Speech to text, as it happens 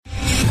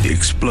the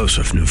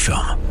explosive new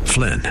film,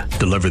 Flynn,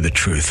 Deliver the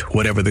Truth,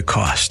 Whatever the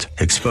Cost,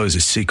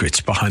 exposes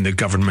secrets behind the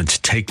government's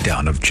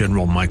takedown of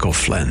General Michael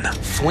Flynn.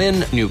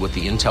 Flynn knew what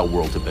the intel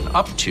world had been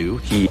up to.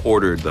 He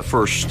ordered the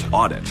first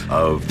audit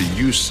of the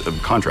use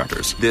of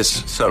contractors.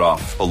 This set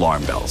off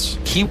alarm bells.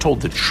 He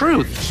told the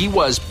truth. He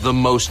was the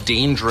most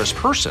dangerous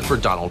person for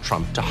Donald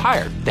Trump to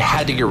hire. They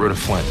had to get rid of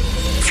Flynn.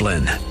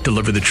 Flynn,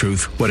 Deliver the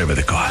Truth, Whatever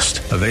the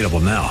Cost. Available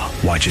now.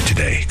 Watch it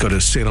today. Go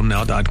to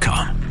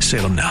salemnow.com.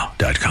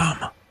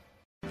 salemnow.com.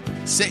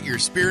 Set your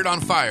spirit on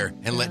fire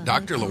and let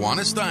Dr.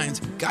 Luana Steins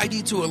guide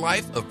you to a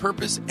life of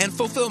purpose and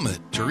fulfillment.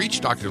 To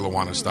reach Dr.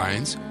 Luana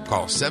Steins,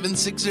 call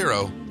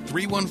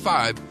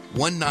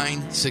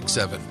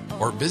 760-315-1967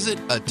 or visit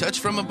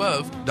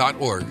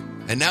atouchfromabove.org.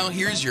 And now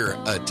here's your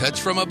A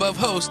Touch From Above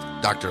host,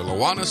 Dr.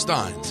 Luana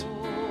Steins.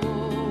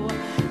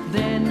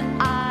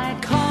 Then I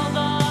called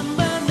on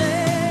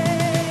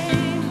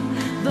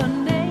the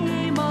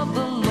name of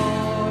the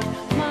Lord,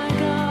 my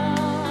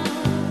God.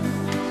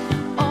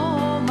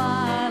 Oh,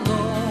 my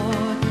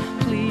Lord,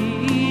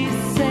 please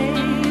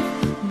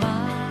save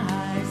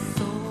my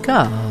soul.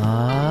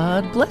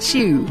 God bless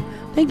you.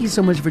 Thank you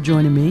so much for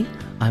joining me.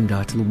 I'm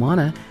Dr.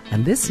 Luana,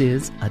 and this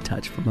is A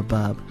Touch From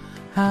Above.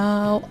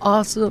 How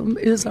awesome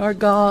is our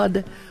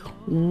God?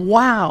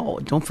 Wow.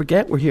 Don't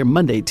forget, we're here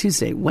Monday,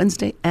 Tuesday,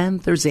 Wednesday,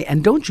 and Thursday.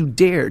 And don't you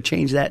dare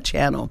change that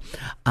channel.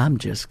 I'm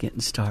just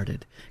getting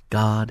started.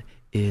 God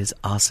is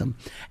awesome.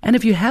 And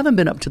if you haven't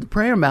been up to the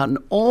prayer mountain,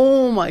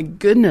 oh my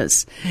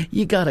goodness,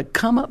 you got to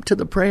come up to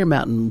the prayer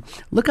mountain.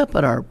 Look up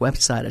at our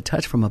website,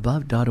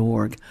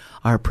 atouchfromabove.org.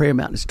 Our prayer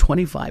mountain is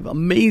 25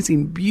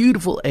 amazing,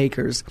 beautiful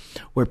acres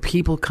where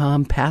people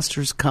come,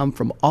 pastors come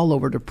from all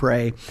over to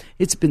pray.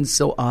 It's been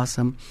so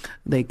awesome.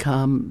 They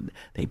come,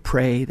 they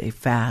pray, they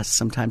fast.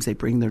 Sometimes they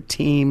bring their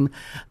team,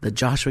 the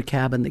Joshua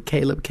cabin, the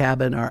Caleb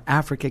cabin, our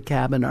Africa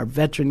cabin, our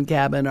veteran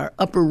cabin, our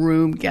upper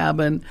room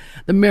cabin,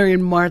 the Mary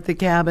and Martha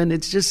cabin.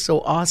 It's just so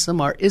awesome.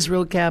 Our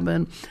Israel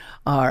cabin,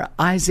 our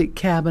Isaac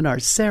cabin, our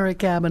Sarah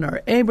cabin,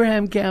 our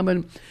Abraham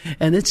cabin.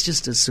 And it's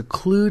just a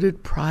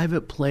secluded,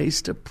 private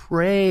place to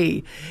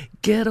pray.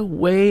 Get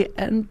away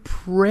and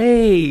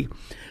pray.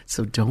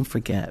 So don't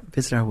forget,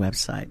 visit our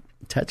website,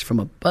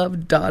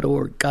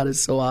 touchfromabove.org. God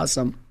is so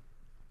awesome.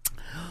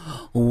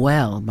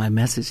 Well, my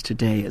message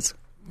today is,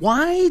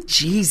 why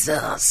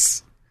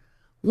Jesus?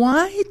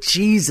 Why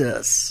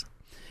Jesus?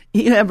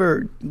 You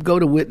ever go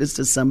to witness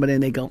to somebody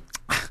and they go,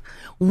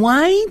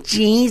 why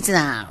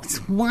Jesus?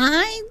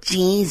 Why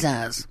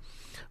Jesus?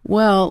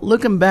 Well,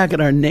 looking back at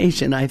our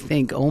nation, I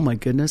think, oh my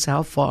goodness,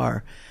 how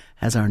far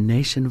has our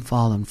nation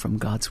fallen from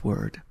God's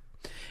word?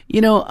 You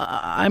know,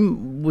 I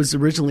was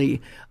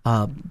originally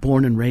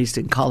born and raised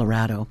in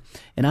Colorado,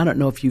 and I don't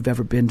know if you've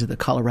ever been to the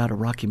Colorado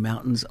Rocky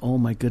Mountains. Oh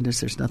my goodness,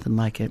 there's nothing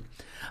like it.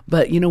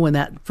 But, you know, when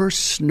that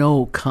first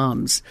snow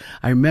comes,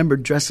 I remember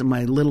dressing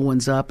my little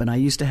ones up, and I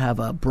used to have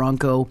a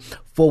Bronco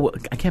full.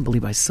 I can't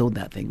believe I sold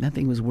that thing. That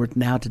thing was worth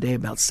now today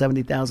about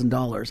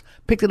 $70,000.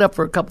 Picked it up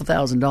for a couple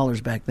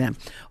 $1,000s back then.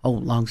 Oh,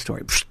 long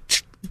story.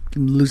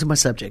 I'm losing my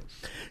subject.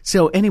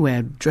 So anyway,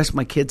 I'd dress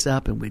my kids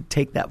up, and we'd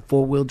take that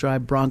four-wheel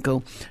drive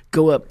Bronco,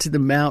 go up to the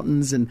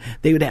mountains, and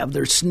they would have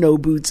their snow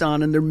boots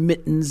on and their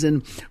mittens,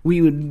 and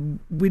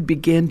we'd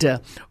begin to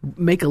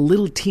make a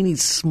little teeny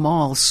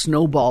small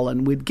snowball,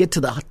 and we'd get to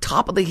the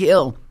top of the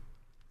hill,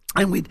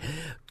 and we'd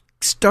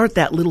start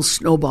that little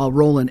snowball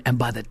rolling, and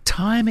by the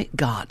time it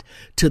got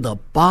to the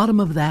bottom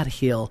of that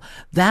hill,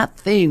 that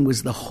thing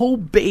was the whole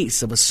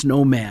base of a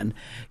snowman.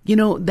 You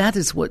know, that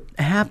is what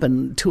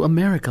happened to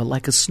America,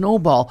 like a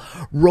snowball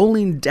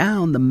rolling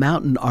down the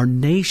mountain. Our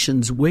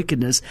nation's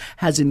wickedness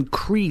has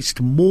increased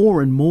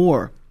more and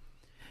more.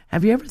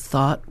 Have you ever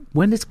thought,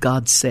 when does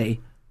God say,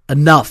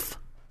 enough?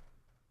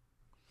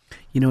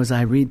 You know, as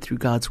I read through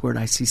God's word,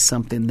 I see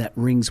something that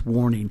rings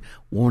warning,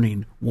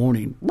 warning,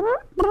 warning.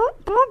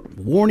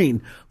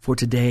 Warning for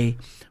today,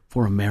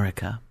 for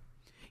America.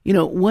 You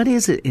know, what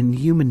is it in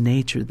human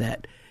nature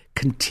that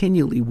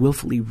continually,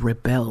 willfully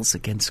rebels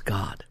against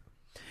God?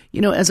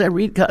 You know, as I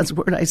read God's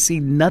word, I see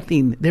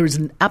nothing. There is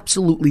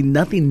absolutely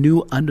nothing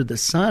new under the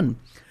sun.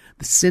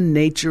 The sin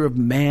nature of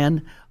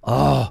man,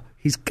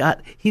 his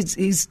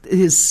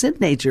sin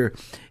nature.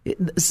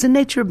 The sin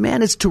nature of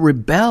man is to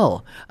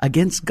rebel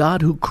against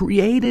God who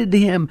created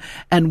him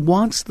and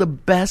wants the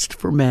best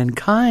for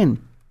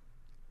mankind.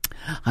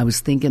 I was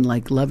thinking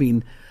like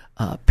loving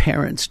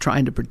parents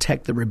trying to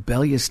protect the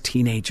rebellious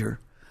teenager.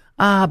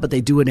 But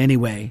they do it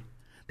anyway.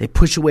 They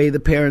push away the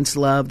parents'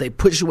 love. They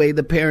push away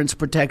the parents'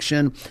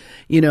 protection,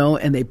 you know,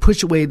 and they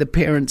push away the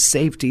parents'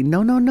 safety.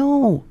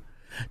 No.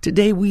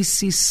 Today we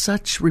see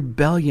such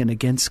rebellion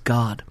against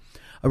God,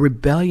 a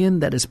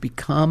rebellion that has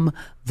become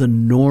the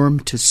norm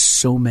to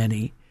so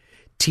many.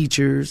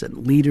 Teachers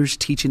and leaders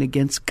teaching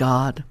against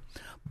God.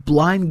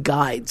 Blind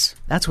guides,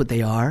 that's what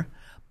they are.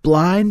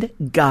 Blind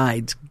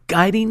guides,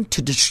 guiding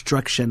to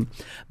destruction.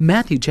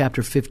 Matthew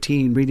chapter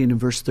 15, reading in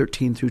verse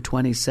 13 through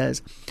 20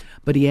 says,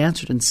 "But he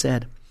answered and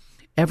said,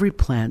 Every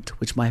plant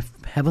which my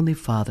heavenly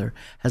Father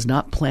has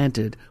not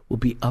planted will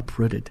be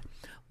uprooted.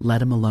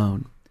 Let him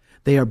alone.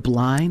 They are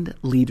blind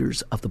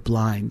leaders of the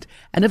blind.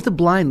 And if the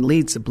blind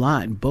leads the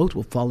blind, both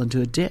will fall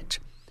into a ditch.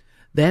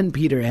 Then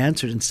Peter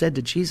answered and said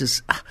to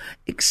Jesus,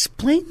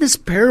 explain this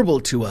parable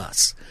to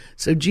us.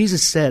 So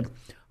Jesus said,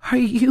 are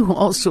you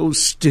also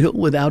still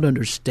without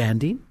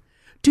understanding?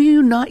 Do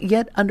you not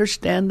yet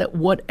understand that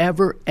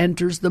whatever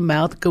enters the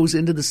mouth goes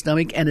into the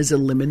stomach and is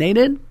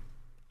eliminated?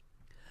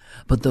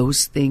 But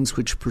those things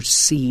which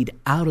proceed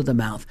out of the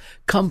mouth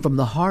come from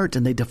the heart,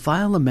 and they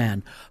defile a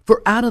man.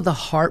 For out of the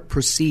heart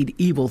proceed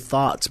evil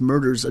thoughts,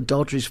 murders,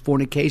 adulteries,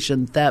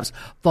 fornication, thefts,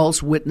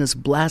 false witness,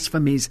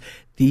 blasphemies.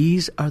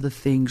 These are the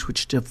things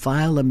which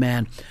defile a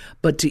man.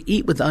 But to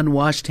eat with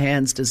unwashed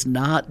hands does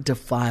not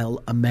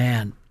defile a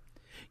man.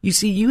 You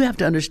see, you have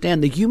to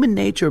understand the human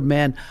nature of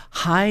man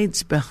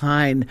hides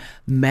behind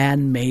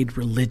man-made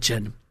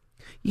religion.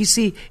 You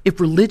see, if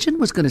religion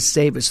was going to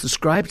save us, the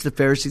scribes, the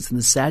Pharisees, and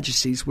the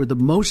Sadducees were the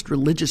most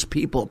religious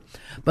people.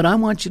 But I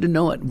want you to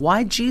know it.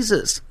 Why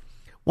Jesus?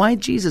 Why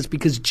Jesus?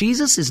 Because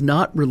Jesus is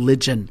not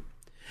religion.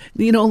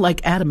 You know,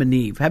 like Adam and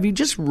Eve. Have you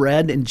just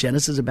read in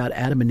Genesis about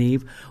Adam and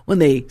Eve when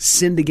they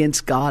sinned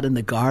against God in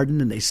the garden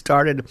and they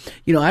started,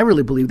 I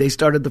really believe they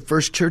started the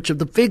first church of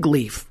the fig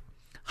leaf,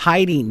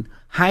 hiding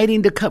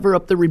to cover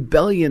up the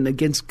rebellion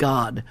against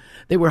God.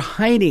 They were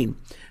hiding.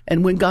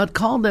 And when God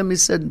called them, he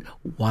said,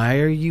 why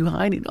are you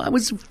hiding? I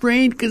was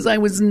afraid because I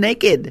was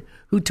naked.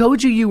 Who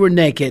told you were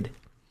naked?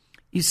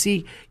 You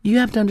see, you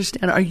have to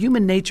understand our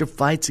human nature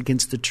fights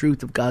against the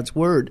truth of God's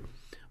word.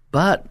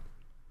 But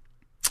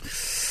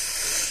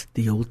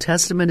the Old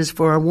Testament is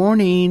for our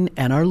warning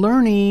and our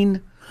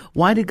learning.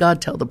 Why did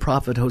God tell the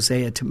prophet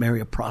Hosea to marry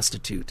a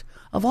prostitute?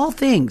 Of all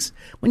things,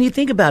 when you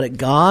think about it,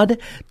 God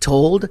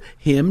told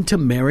him to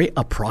marry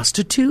a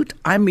prostitute?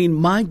 I mean,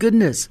 my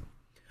goodness.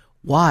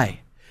 Why?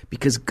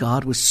 Because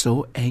God was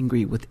so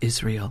angry with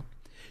Israel.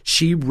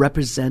 She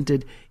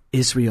represented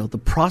Israel. The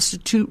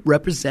prostitute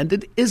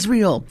represented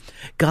Israel.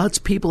 God's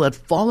people had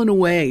fallen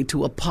away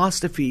to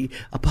apostasy,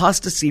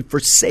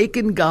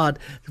 forsaken God,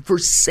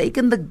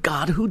 forsaken the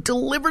God who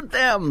delivered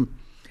them.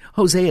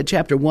 Hosea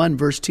chapter 1,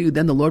 verse 2,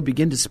 then the Lord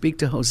began to speak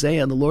to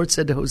Hosea, and the Lord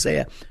said to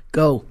Hosea,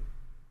 go,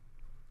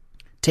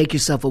 take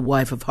yourself a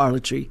wife of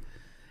harlotry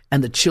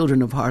and the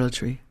children of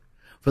harlotry.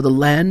 For the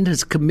land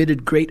has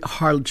committed great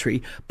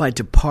harlotry by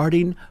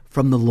departing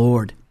from the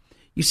Lord.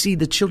 You see,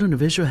 the children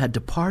of Israel had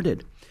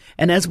departed.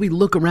 And as we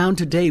look around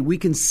today, we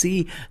can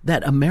see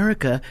that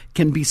America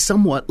can be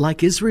somewhat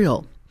like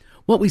Israel.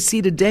 What we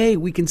see today,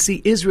 we can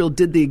see Israel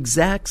did the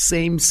exact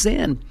same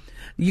sin.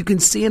 You can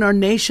see in our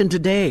nation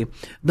today,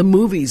 the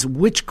movies,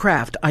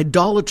 witchcraft,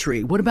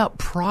 idolatry. What about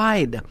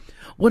pride?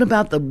 What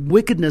about the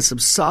wickedness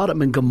of Sodom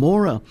and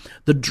Gomorrah,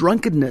 the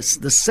drunkenness,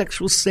 the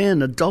sexual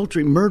sin,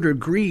 adultery, murder,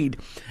 greed,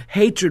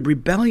 hatred,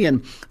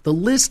 rebellion? The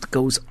list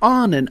goes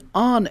on and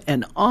on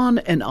and on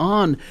and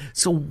on.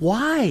 So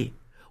why?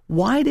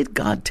 Why did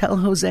God tell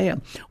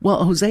Hosea?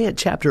 Well, Hosea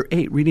chapter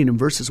 8, reading in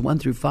verses 1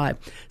 through 5,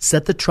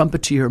 set the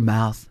trumpet to your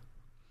mouth.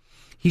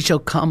 He shall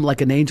come like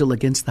an angel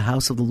against the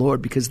house of the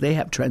Lord, because they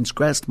have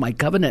transgressed my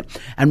covenant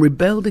and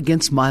rebelled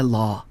against my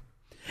law.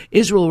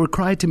 Israel will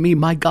cry to me,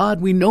 my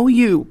God, we know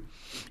you.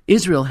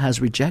 Israel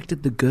has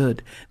rejected the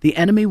good. The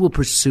enemy will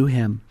pursue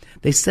him.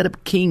 They set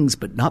up kings,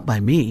 but not by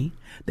me.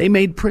 They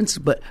made princes,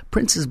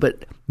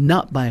 but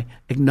not by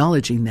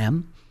acknowledging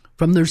them.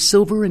 From their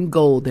silver and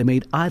gold they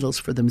made idols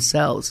for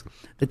themselves,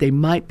 that they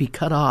might be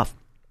cut off.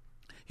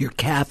 Your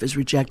calf is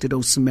rejected,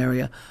 O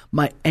Samaria.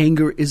 My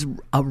anger is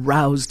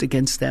aroused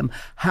against them.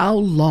 How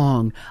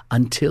long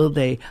until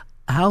they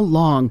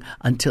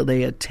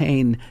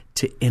attain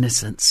to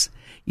innocence?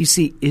 You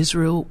see,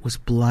 Israel was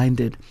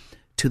blinded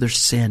to their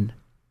sin.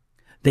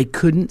 They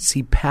couldn't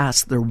see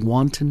past their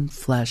wanton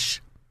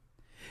flesh.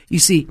 You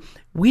see,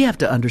 we have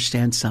to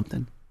understand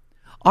something.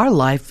 Our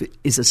life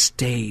is a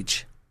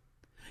stage.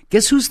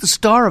 Guess who's the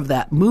star of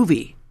that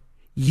movie?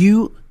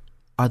 You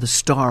are the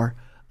star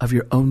of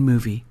your own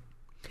movie.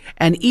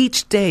 And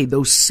each day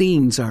those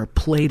scenes are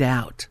played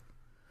out.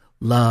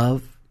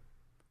 Love,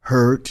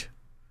 hurt,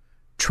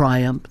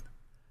 triumph,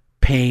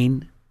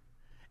 pain,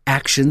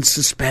 action,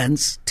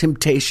 suspense,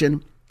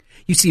 temptation.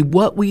 You see,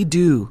 what we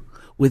do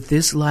with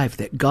this life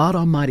that God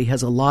Almighty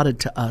has allotted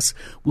to us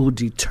will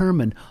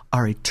determine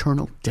our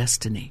eternal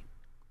destiny.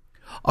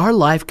 Our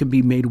life can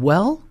be made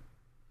well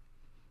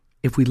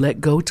if we let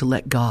go to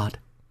let God.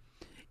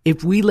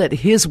 If we let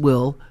His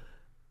will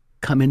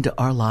come into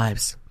our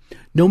lives.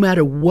 No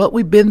matter what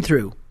we've been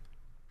through,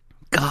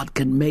 God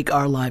can make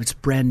our lives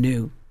brand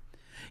new.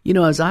 You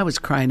know, as I was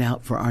crying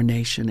out for our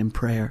nation in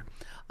prayer,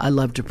 I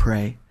love to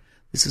pray.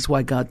 This is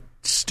why God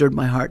stirred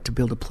my heart to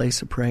build a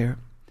place of prayer.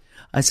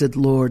 I said,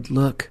 Lord,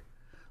 look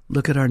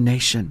at our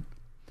nation.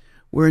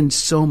 We're in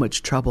so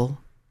much trouble.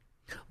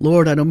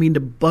 Lord, I don't mean to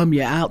bum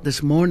you out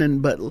this morning,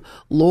 but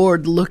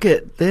Lord, look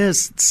at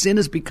this. Sin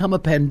has become a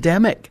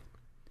pandemic.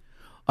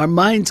 Our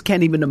minds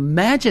can't even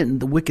imagine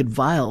the wicked,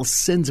 vile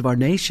sins of our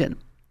nation.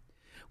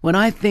 When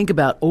I think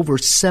about over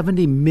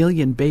 70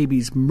 million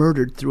babies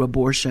murdered through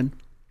abortion.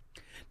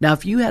 Now,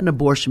 if you had an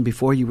abortion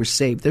before you were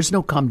saved, there's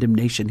no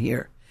condemnation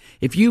here.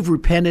 If you've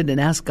repented and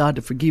asked God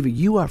to forgive you,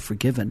 you are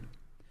forgiven.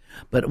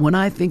 But when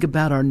I think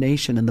about our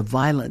nation and the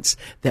violence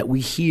that we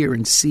hear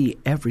and see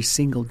every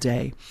single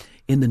day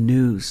in the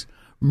news,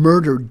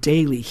 murder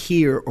daily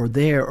here or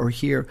there or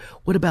here,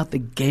 what about the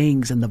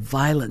gangs and the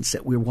violence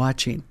that we're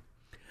watching?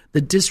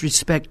 The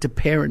disrespect to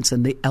parents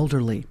and the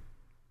elderly,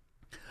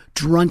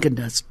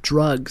 drunkenness,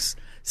 drugs,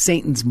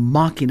 Satan's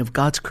mocking of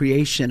God's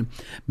creation,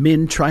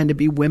 men trying to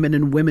be women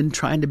and women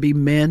trying to be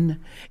men,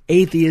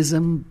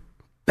 atheism,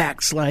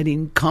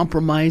 backsliding,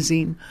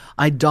 compromising,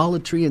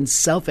 idolatry, and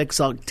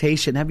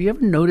self-exaltation. Have you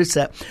ever noticed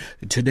that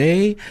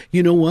today,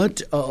 you know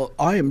what,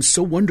 I am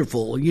so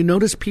wonderful. You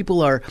notice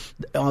people are,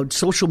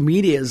 social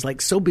media is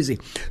like so busy.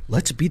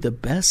 Let's be the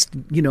best,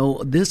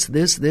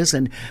 this,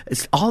 and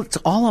it's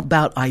all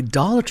about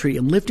idolatry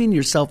and lifting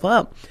yourself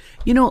up.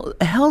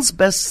 Hell's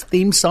best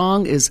theme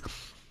song is,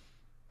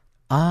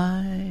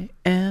 I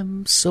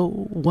am so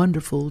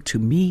wonderful to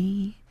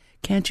me.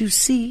 Can't you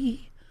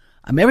see?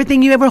 I'm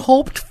everything you ever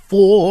hoped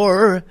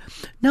for.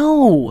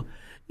 No.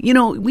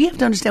 We have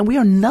to understand we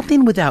are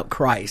nothing without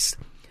Christ.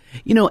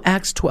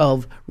 Acts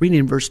 12, reading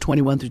in verse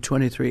 21 through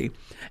 23.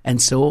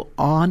 And so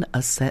on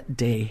a set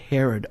day,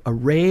 Herod,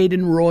 arrayed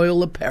in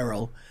royal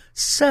apparel,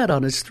 sat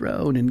on his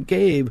throne and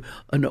gave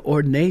an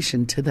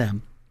ordination to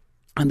them.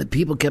 And the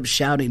people kept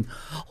shouting,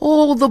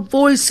 "Oh, the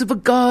voice of a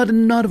God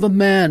and not of a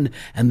man."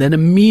 And then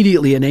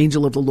immediately an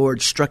angel of the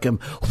Lord struck him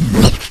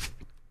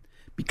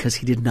because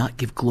he did not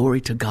give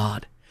glory to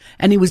God.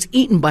 And he was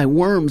eaten by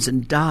worms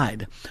and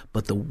died.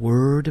 But the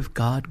word of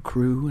God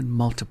grew and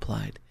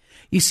multiplied.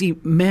 You see,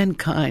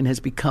 mankind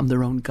has become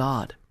their own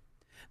God.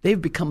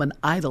 They've become an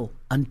idol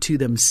unto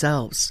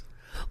themselves.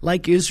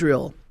 Like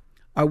Israel,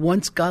 our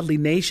once godly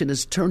nation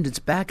has turned its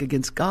back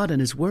against God and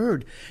his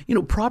word.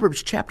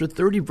 Proverbs chapter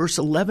 30, verse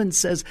 11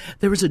 says,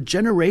 there is a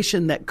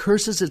generation that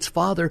curses its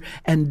father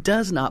and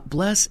does not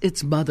bless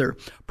its mother.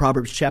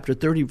 Proverbs chapter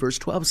 30, verse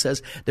 12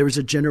 says, there is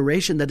a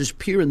generation that is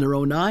pure in their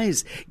own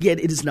eyes, yet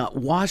it is not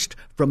washed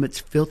from its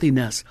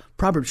filthiness.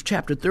 Proverbs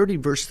chapter 30,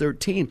 verse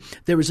 13,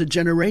 there is a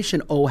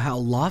generation, oh, how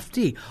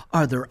lofty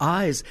are their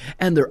eyes,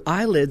 and their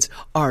eyelids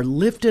are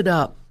lifted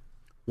up.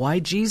 Why,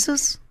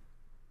 Jesus?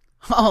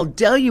 I'll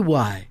tell you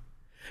why.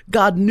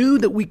 God knew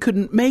that we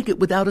couldn't make it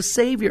without a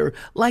Savior,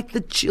 like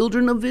the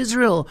children of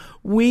Israel.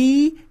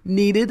 We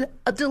needed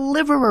a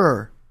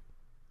deliverer.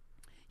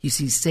 You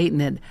see,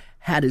 Satan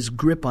had his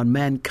grip on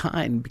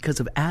mankind because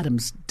of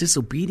Adam's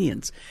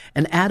disobedience.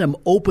 And Adam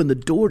opened the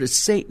door to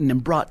Satan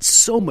and brought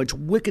so much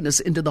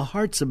wickedness into the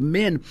hearts of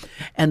men,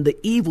 and the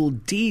evil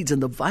deeds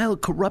and the vile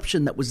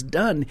corruption that was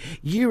done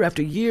year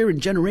after year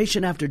and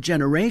generation after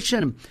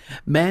generation.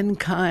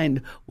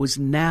 Mankind was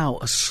now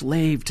a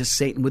slave to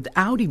Satan.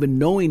 Without even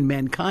knowing,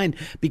 mankind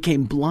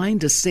became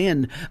blind to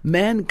sin.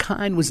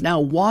 Mankind was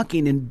now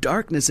walking in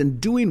darkness and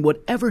doing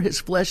whatever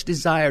his flesh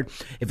desired.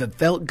 If it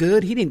felt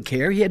good, he didn't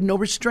care. He had no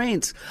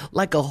restraints.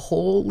 Like a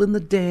hole in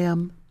the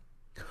dam,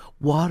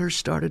 water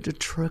started to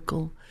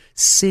trickle.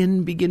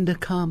 Sin began to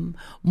come.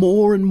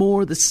 More and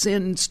more the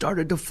sin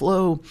started to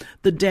flow.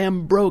 The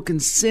dam broke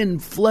and sin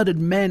flooded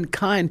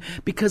mankind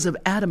because of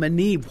Adam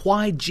and Eve.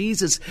 Why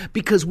Jesus?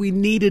 Because we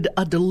needed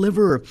a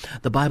deliverer.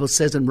 The Bible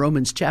says in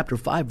Romans chapter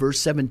 5, verse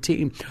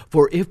 17,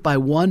 for if by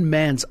one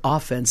man's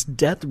offense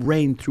death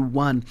reigned through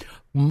one,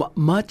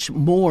 much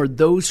more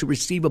those who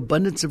receive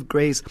abundance of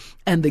grace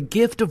and the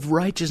gift of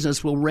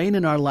righteousness will reign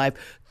in our life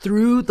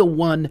through the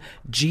one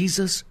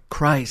Jesus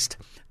Christ.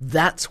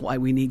 That's why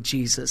we need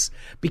Jesus,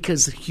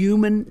 because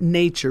human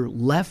nature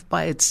left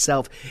by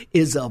itself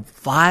is a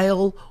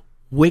vile,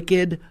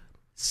 wicked,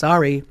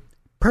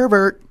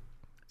 pervert,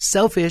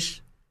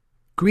 selfish,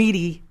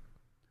 greedy,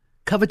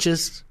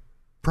 covetous,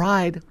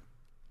 pride.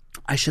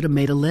 I should have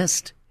made a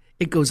list.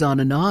 It goes on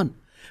and on.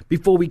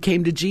 Before we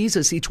came to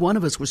Jesus, each one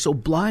of us were so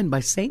blind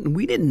by Satan.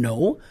 We didn't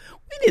know.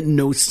 We didn't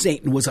know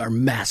Satan was our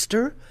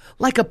master.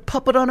 Like a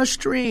puppet on a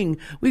string,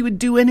 we would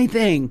do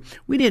anything.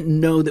 We didn't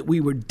know that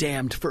we were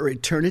damned for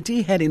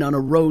eternity, heading on a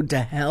road to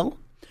hell.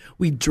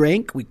 We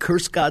drank, we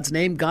cursed God's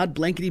name, God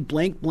blankety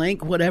blank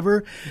blank,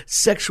 whatever.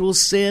 Sexual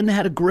sin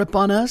had a grip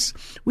on us.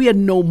 We had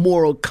no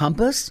moral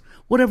compass.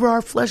 Whatever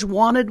our flesh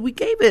wanted, we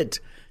gave it.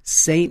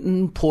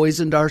 Satan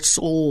poisoned our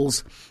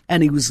souls,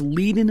 and he was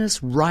leading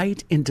us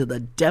right into the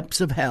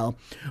depths of hell.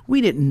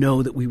 We didn't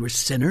know that we were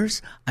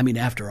sinners.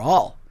 After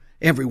all,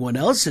 everyone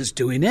else is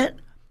doing it.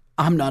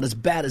 I'm not as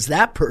bad as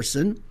that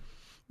person.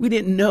 We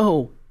didn't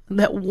know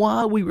that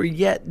while we were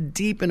yet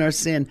deep in our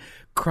sin,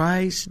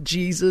 Christ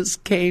Jesus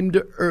came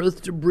to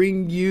earth to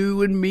bring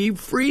you and me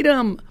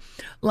freedom.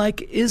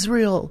 Like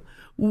Israel,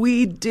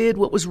 we did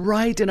what was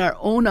right in our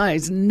own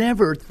eyes,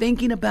 never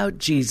thinking about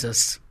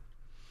Jesus.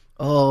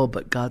 Oh,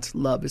 but God's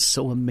love is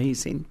so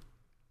amazing.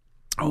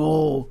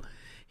 Oh,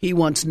 he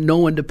wants no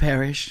one to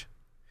perish.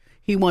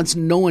 He wants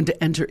no one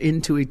to enter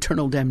into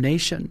eternal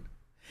damnation.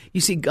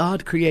 You see,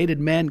 God created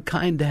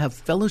mankind to have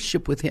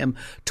fellowship with him,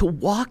 to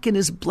walk in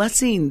his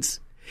blessings.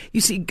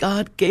 You see,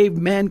 God gave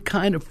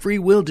mankind a free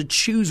will to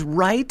choose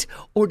right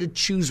or to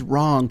choose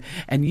wrong.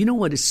 And you know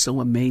what is so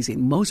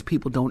amazing? Most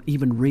people don't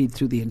even read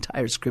through the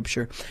entire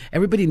scripture.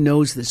 Everybody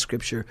knows this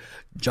scripture.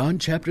 John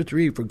chapter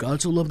 3, for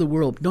God so loved the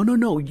world.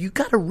 No. You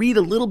got to read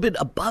a little bit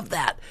above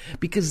that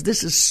because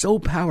this is so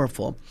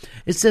powerful.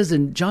 It says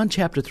in John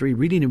chapter 3,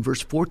 reading in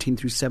verse 14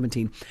 through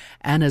 17,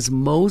 and as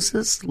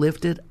Moses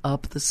lifted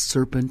up the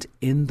serpent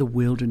in the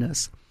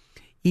wilderness,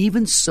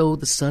 even so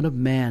the Son of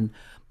Man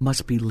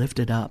must be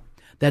lifted up,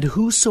 that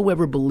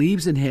whosoever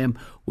believes in him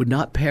would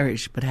not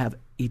perish, but have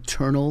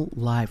eternal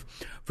life.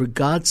 For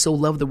God so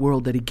loved the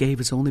world that he gave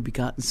his only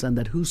begotten Son,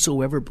 that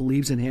whosoever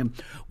believes in him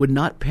would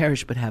not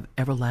perish, but have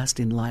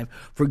everlasting life.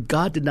 For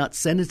God did not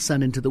send his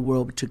Son into the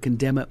world to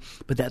condemn it,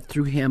 but that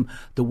through him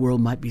the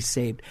world might be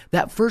saved.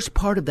 That first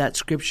part of that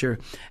scripture,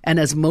 and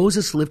as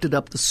Moses lifted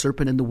up the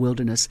serpent in the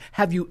wilderness,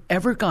 have you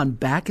ever gone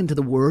back into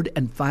the Word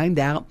and find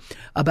out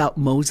about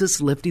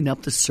Moses lifting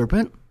up the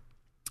serpent?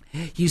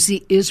 You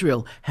see,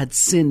 Israel had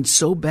sinned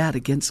so bad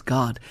against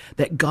God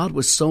that God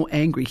was so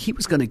angry he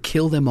was going to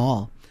kill them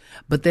all.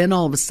 But then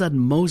all of a sudden,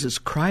 Moses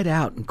cried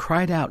out and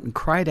cried out and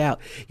cried out.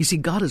 You see,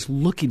 God is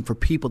looking for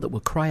people that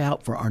will cry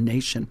out for our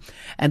nation.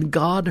 And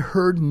God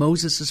heard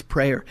Moses'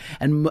 prayer.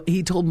 And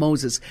he told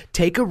Moses,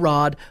 take a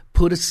rod,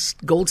 put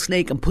a gold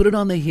snake and put it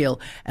on the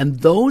hill. And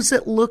those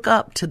that look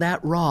up to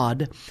that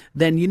rod,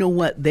 then you know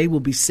what? They will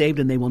be saved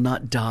and they will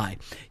not die.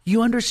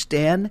 You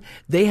understand?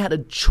 They had a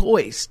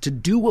choice to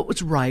do what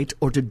was right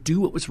or to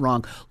do what was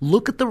wrong.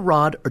 Look at the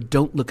rod or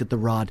don't look at the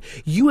rod.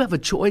 You have a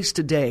choice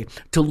today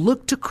to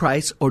look to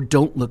Christ or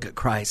don't look at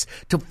Christ,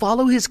 to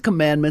follow his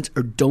commandments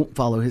or don't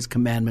follow his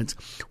commandments.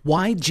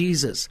 Why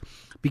Jesus?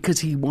 Because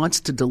he wants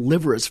to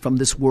deliver us from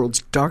this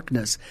world's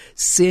darkness.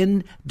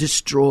 Sin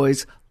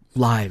destroys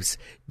lives.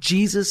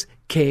 Jesus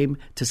came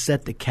to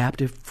set the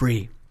captive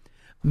free.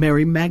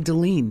 Mary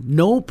Magdalene,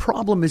 no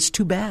problem is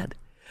too bad.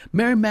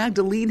 Mary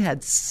Magdalene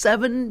had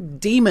 7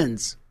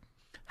 demons.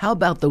 How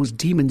about those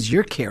demons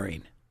you're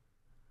carrying?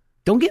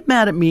 Don't get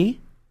mad at me.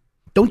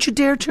 Don't you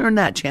dare turn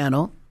that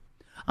channel.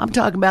 I'm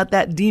talking about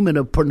that demon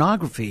of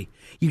pornography.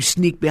 You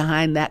sneak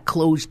behind that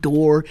closed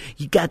door.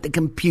 You got the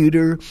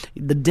computer.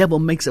 The devil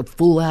makes a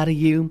fool out of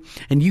you.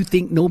 And you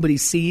think nobody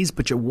sees,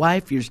 but your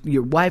wife is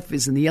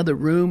in the other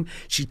room.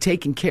 She's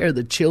taking care of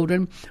the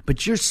children.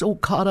 But you're so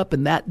caught up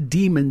in that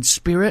demon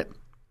spirit.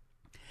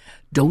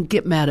 Don't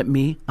get mad at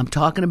me. I'm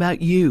talking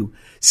about you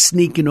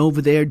sneaking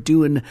over there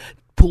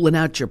pulling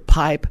out your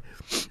pipe.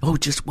 Oh,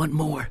 just one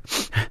more.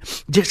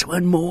 Just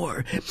one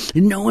more.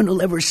 No one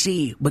will ever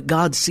see, but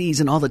God sees,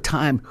 and all the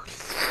time,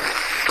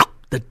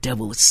 the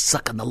devil is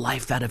sucking the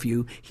life out of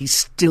you. He's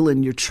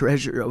stealing your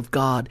treasure of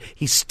God.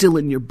 He's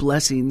stealing your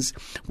blessings.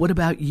 What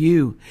about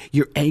you?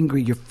 You're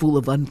angry. You're full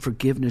of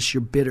unforgiveness.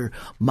 You're bitter.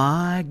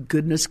 My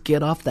goodness,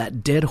 get off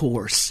that dead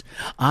horse.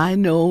 I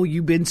know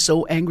you've been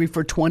so angry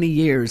for 20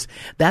 years.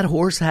 That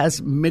horse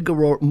has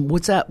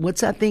what's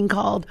that thing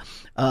called?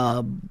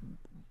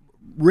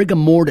 Rigor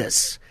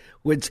mortis.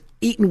 Where it's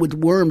eaten with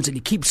worms and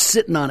you keep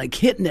sitting on it,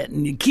 hitting it,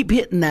 and you keep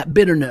hitting that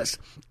bitterness.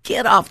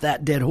 Get off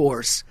that dead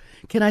horse.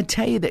 Can I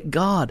tell you that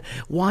God,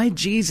 why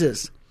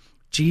Jesus?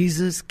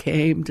 Jesus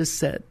came to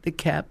set the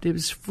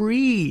captives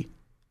free.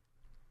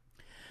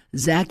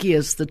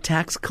 Zacchaeus, the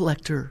tax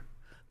collector,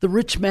 the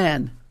rich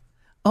man,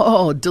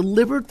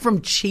 delivered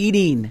from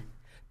cheating.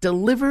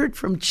 Delivered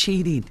from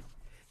cheating.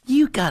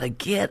 You got to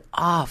get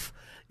off.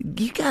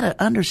 You got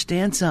to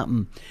understand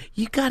something.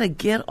 You got to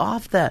get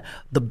off the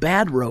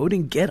bad road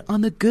and get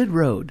on the good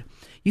road.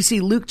 You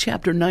see, Luke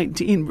chapter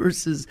 19,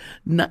 verses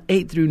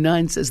 8 through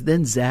 9 says,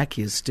 Then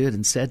Zacchaeus stood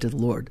and said to the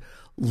Lord,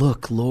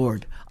 Look,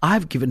 Lord,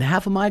 I've given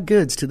half of my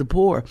goods to the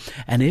poor,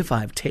 and if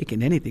I've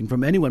taken anything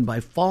from anyone by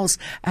false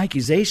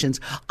accusations,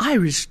 I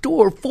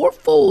restore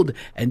fourfold.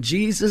 And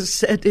Jesus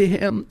said to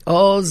him,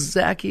 Oh,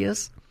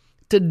 Zacchaeus,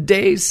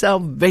 today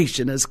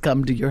salvation has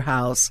come to your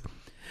house,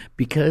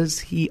 because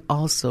he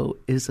also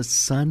is a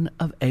son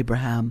of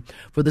Abraham.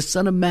 For the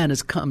Son of Man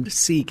has come to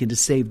seek and to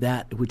save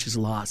that which is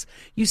lost.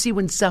 You see,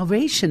 when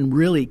salvation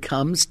really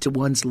comes to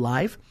one's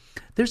life,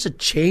 there's a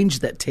change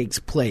that takes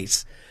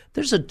place.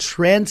 There's a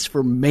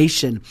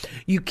transformation.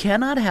 You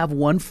cannot have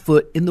one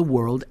foot in the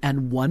world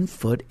and one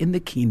foot in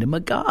the kingdom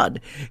of God.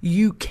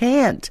 You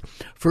can't.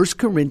 1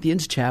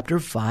 Corinthians chapter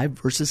 5,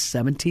 verses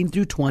 17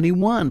 through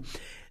 21.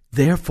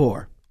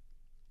 Therefore,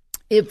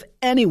 if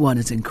anyone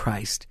is in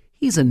Christ,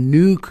 he's a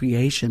new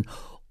creation.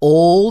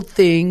 Old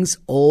things,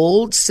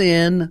 old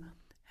sin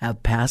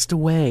have passed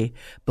away.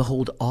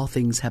 Behold, all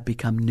things have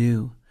become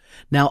new.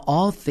 Now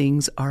all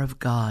things are of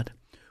God,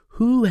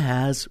 who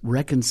has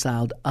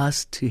reconciled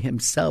us to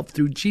himself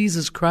through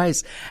Jesus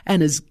Christ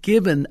and has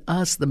given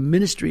us the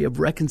ministry of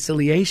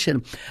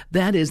reconciliation.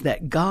 That is,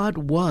 that God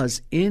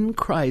was in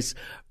Christ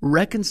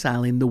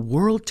reconciling the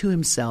world to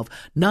himself,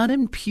 not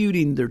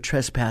imputing their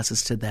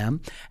trespasses to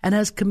them, and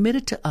has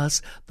committed to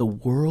us the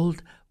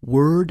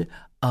word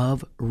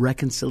of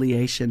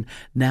reconciliation.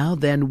 Now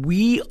then,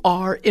 we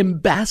are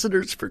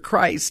ambassadors for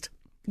Christ.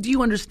 Do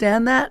you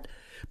understand that?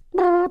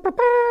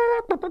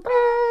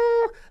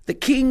 The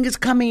king is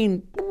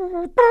coming.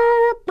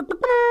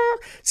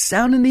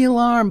 Sounding the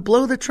alarm,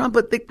 blow the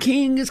trumpet, the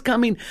king is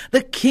coming,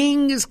 the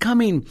king is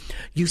coming.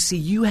 You see,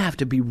 you have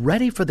to be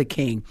ready for the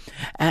king.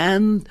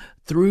 And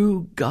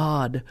through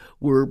God,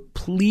 we're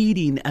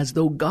pleading as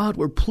though God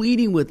were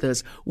pleading with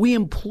us. We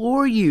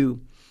implore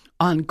you,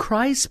 on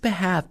Christ's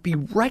behalf, be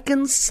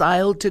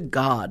reconciled to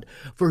God,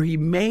 for he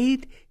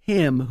made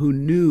him who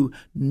knew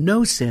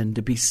no sin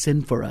to be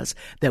sin for us,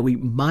 that we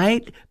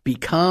might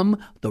become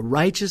the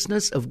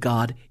righteousness of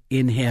God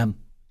in him.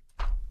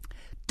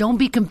 Don't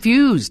be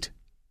confused.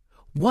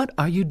 What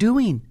are you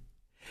doing?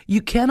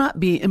 You cannot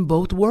be in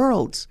both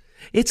worlds.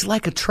 It's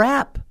like a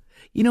trap.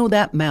 You know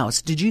that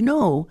mouse. Did you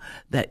know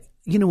that,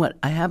 you know what,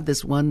 I have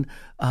this one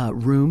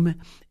room,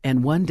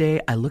 and one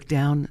day I looked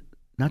down,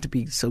 not to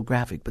be so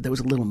graphic, but there was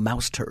a little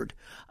mouse turd.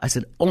 I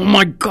said, oh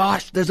my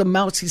gosh, there's a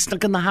mouse. He's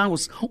stuck in the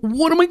house.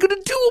 What am I going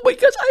to do? Oh my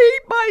gosh, I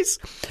hate mice.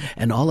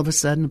 And all of a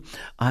sudden,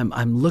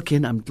 I'm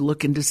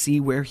looking to see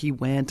where he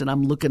went, and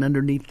I'm looking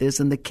underneath this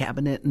and the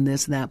cabinet and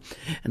this and that.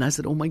 And I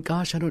said, oh my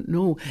gosh, I don't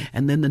know.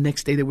 And then the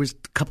next day there was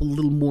a couple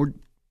little more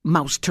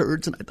mouse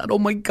turds, and I thought, oh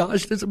my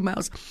gosh, there's a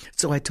mouse.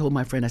 So I told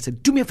my friend, I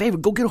said, do me a favor,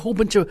 go get a whole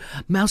bunch of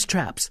mouse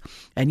traps.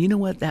 And you know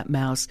what? That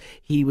mouse,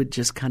 he would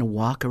just kind of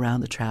walk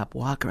around the trap.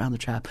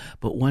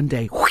 But one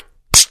day,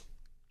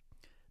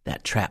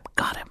 that trap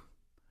got him.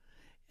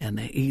 And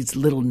his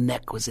little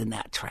neck was in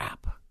that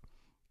trap.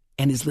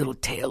 And his little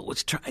tail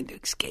was trying to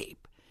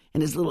escape.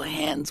 And his little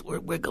hands were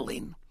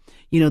wiggling.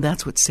 You know,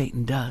 that's what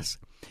Satan does.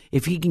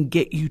 If he can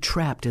get you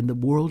trapped in the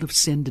world of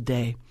sin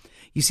today,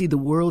 you see, the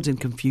world's in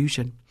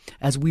confusion,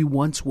 as we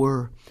once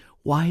were.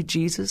 Why,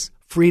 Jesus?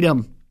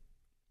 Freedom.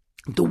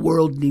 The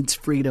world needs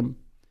freedom.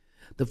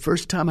 The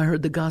first time I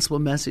heard the gospel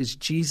message,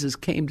 Jesus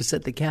came to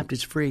set the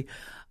captives free.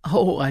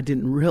 Oh, I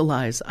didn't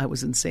realize I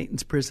was in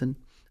Satan's prison.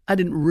 I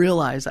didn't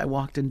realize I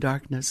walked in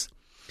darkness.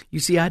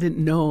 You see, I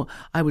didn't know.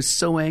 I was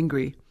so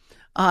angry.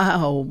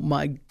 Oh,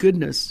 my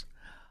goodness.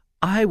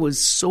 I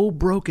was so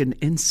broken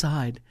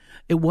inside.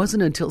 It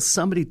wasn't until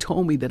somebody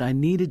told me that I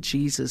needed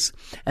Jesus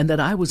and that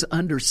I was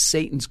under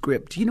Satan's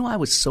grip. Do you know I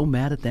was so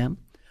mad at them?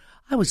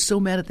 I was so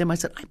mad at them. I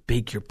said, I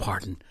beg your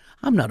pardon.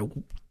 I'm not a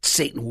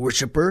Satan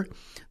worshiper.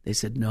 They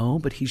said, no,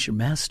 but he's your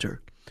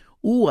master.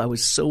 Ooh, I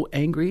was so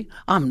angry.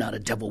 I'm not a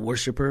devil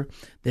worshiper.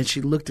 Then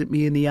she looked at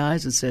me in the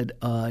eyes and said,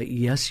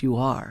 yes, you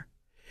are.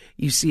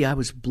 You see, I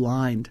was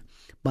blind.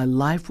 My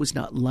life was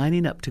not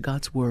lining up to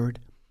God's word.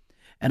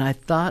 And I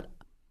thought,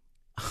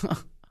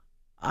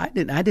 I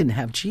didn't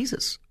have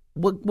Jesus.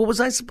 What was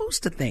I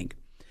supposed to think?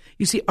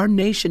 You see, our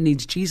nation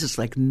needs Jesus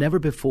like never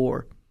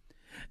before.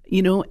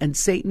 You know, and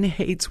Satan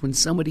hates when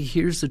somebody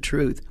hears the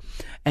truth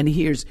and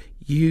hears,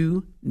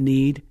 you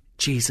need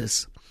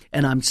Jesus.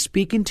 And I'm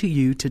speaking to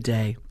you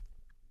today.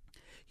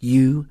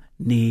 You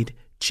need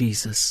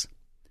Jesus.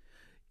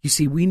 You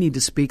see, we need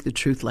to speak the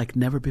truth like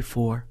never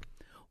before.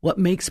 What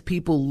makes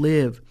people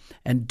live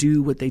and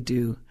do what they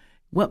do?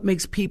 What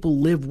makes people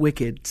live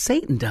wicked?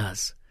 Satan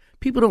does.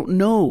 People don't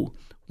know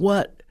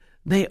what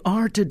they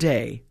are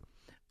today.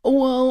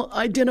 Well,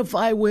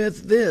 identify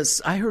with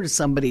this. I heard of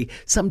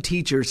some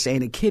teacher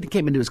saying a kid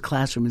came into his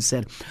classroom and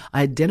said,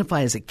 I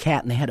identify as a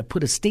cat, and they had to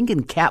put a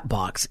stinking cat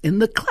box in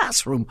the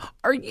classroom.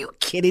 Are you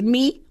kidding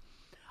me?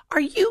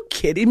 Are you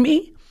kidding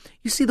me?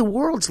 You see, the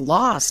world's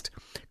lost.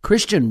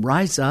 Christian,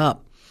 rise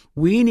up.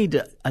 We need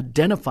to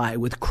identify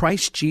with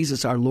Christ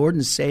Jesus, our Lord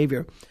and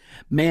Savior.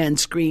 Man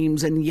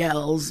screams and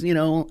yells, you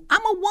know,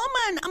 I'm a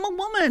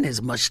woman,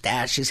 his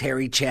mustache, his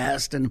hairy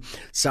chest, and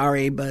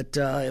sorry, but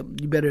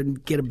you better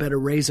get a better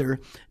razor.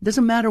 It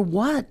doesn't matter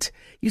what.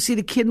 You see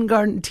the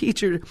kindergarten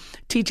teacher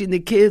teaching the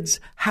kids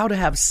how to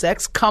have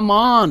sex. Come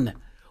on.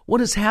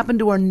 What has happened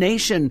to our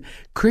nation?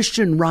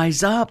 Christian,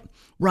 rise up,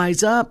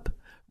 rise up,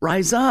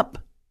 rise up,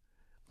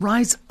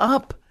 rise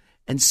up,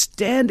 and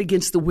stand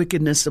against the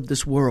wickedness of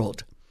this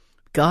world.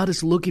 God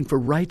is looking for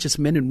righteous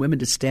men and women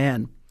to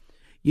stand.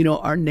 You know,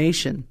 our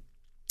nation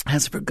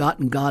has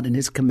forgotten God and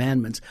his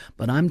commandments.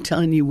 But I'm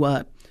telling you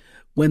what,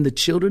 when the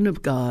children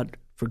of God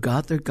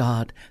forgot their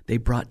God, they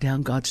brought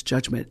down God's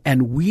judgment.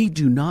 And we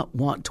do not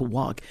want to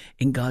walk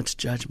in God's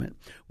judgment.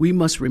 We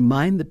must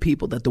remind the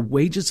people that the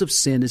wages of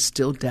sin is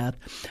still death,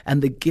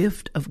 and the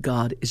gift of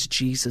God is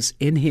Jesus.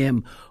 In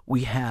him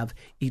we have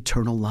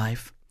eternal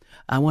life.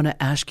 I want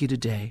to ask you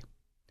today,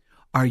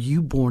 are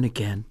you born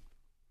again?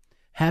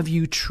 Have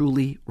you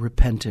truly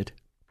repented?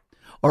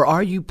 Or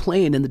are you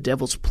playing in the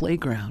devil's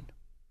playground?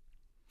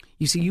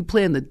 You see, you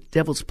play in the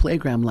devil's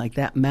playground like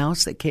that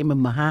mouse that came in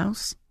my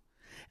house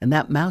and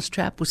that mouse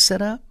trap was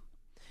set up.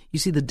 You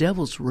see, the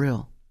devil's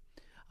real.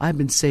 I've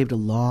been saved a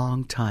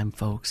long time,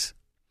 folks.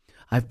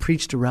 I've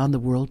preached around the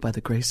world by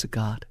the grace of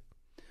God.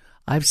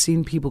 I've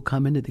seen people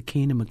come into the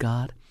kingdom of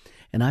God,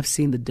 and I've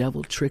seen the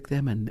devil trick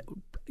them, and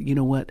you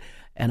know what?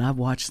 And I've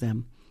watched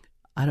them.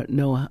 I don't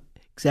know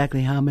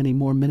exactly how many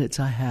more minutes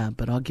I have,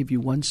 but I'll give you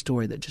one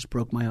story that just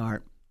broke my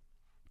heart.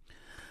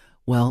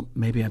 Well,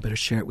 maybe I better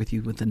share it with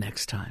you the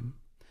next time.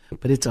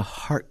 But it's a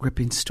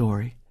heart-gripping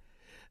story.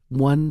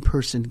 One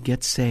person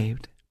gets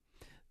saved.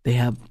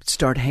 They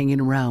start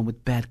hanging around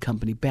with bad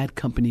company. Bad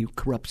company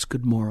corrupts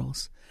good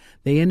morals.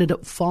 They ended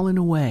up falling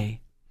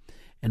away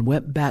and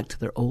went back to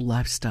their old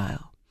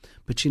lifestyle.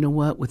 But you know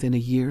what? Within a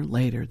year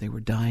later, they were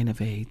dying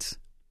of AIDS.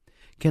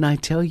 Can I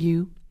tell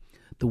you,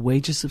 the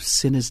wages of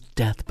sin is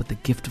death, but the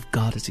gift of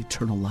God is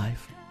eternal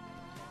life.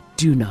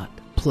 Do not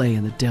play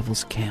in the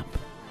devil's camp.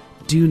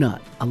 Do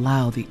not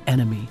allow the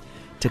enemy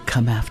to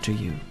come after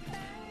you.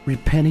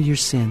 Repent of your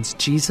sins.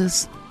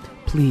 Jesus,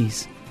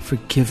 please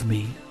forgive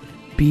me.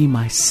 Be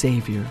my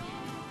Savior.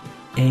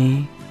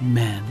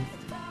 Amen.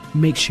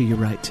 Make sure you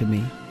write to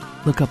me.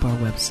 Look up our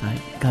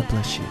website. God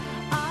bless you.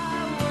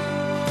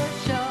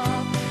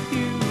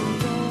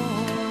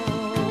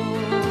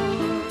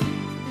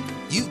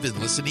 You've been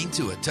listening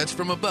to A Touch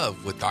from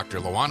Above with Dr.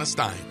 LaWanna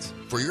Steins.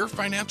 For your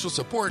financial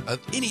support of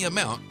any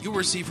amount, you'll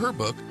receive her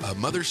book, A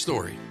Mother's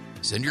Story.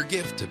 Send your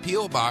gift to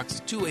P.O.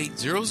 Box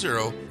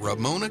 2800,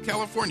 Ramona,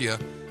 California,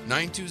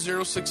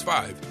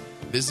 92065.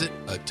 Visit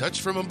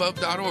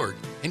atouchfromabove.org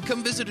and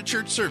come visit a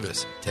church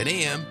service, 10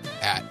 a.m.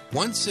 at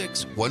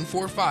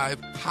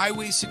 16145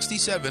 Highway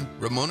 67,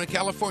 Ramona,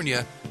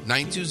 California,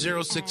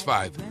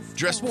 92065.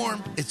 Dress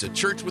warm. It's a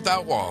church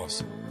without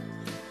walls.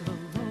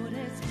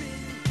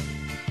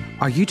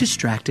 Are you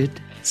distracted?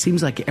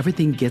 Seems like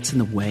everything gets in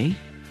the way?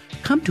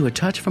 Come to A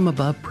Touch from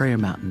Above Prayer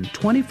Mountain,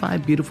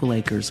 25 beautiful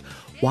acres.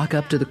 Walk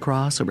up to the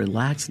cross or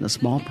relax in a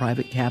small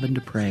private cabin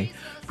to pray.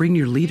 Bring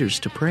your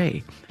leaders to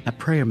pray. At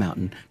Prayer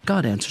Mountain,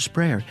 God answers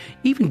prayer.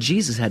 Even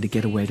Jesus had to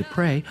get away to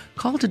pray.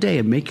 Call today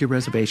and make your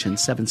reservation,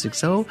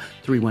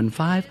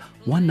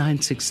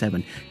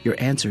 760-315-1967. Your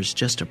answer is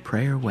just a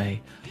prayer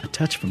away.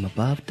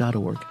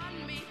 atouchfromabove.org.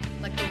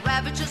 Like the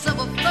ravages of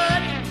a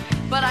flood,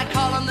 but I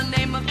call on the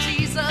name of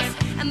Jesus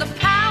and the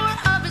power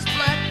of his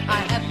blood.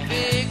 I have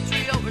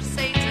victory over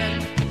Satan.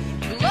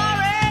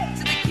 Glory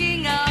to the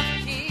King of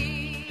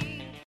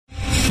Kings.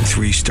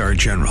 3-star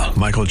General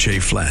Michael J.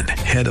 Flynn,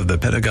 head of the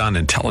Pentagon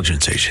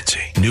Intelligence Agency,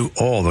 knew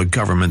all the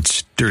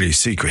government's dirty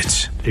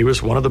secrets. He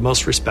was one of the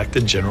most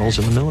respected generals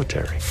in the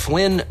military.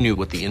 Flynn knew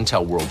what the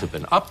intel world had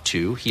been up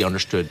to. He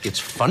understood its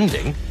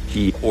funding.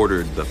 He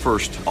ordered the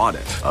first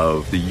audit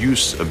of the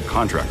use of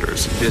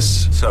contractors.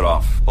 This set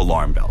off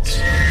alarm bells.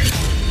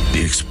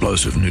 The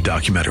explosive new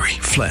documentary,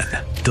 Flynn,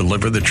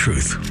 Deliver the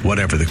Truth,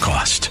 Whatever the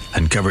Cost,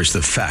 uncovers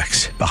the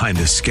facts behind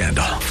this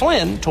scandal.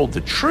 Flynn told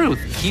the truth.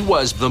 He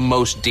was the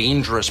most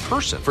dangerous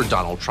person for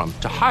Donald Trump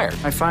to hire.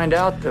 I find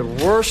out the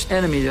worst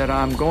enemy that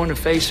I'm going to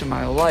face in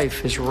my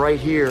life is right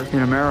here in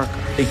America.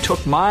 They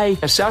took my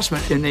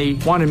assessment and they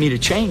wanted me to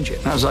change it.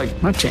 And I was like,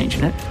 I'm not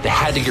changing it. They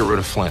had to get rid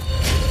of Flynn.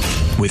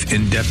 With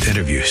in-depth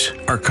interviews,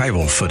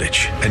 archival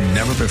footage, and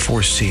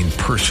never-before-seen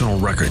personal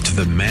records of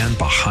the man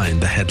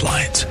behind the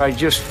headlines. I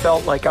just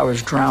felt like I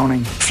was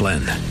drowning.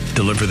 Flynn,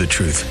 Deliver the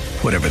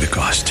Truth, Whatever the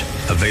Cost.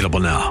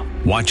 Available now.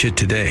 Watch it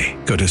today.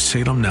 Go to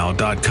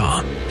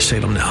salemnow.com.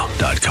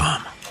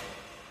 salemnow.com.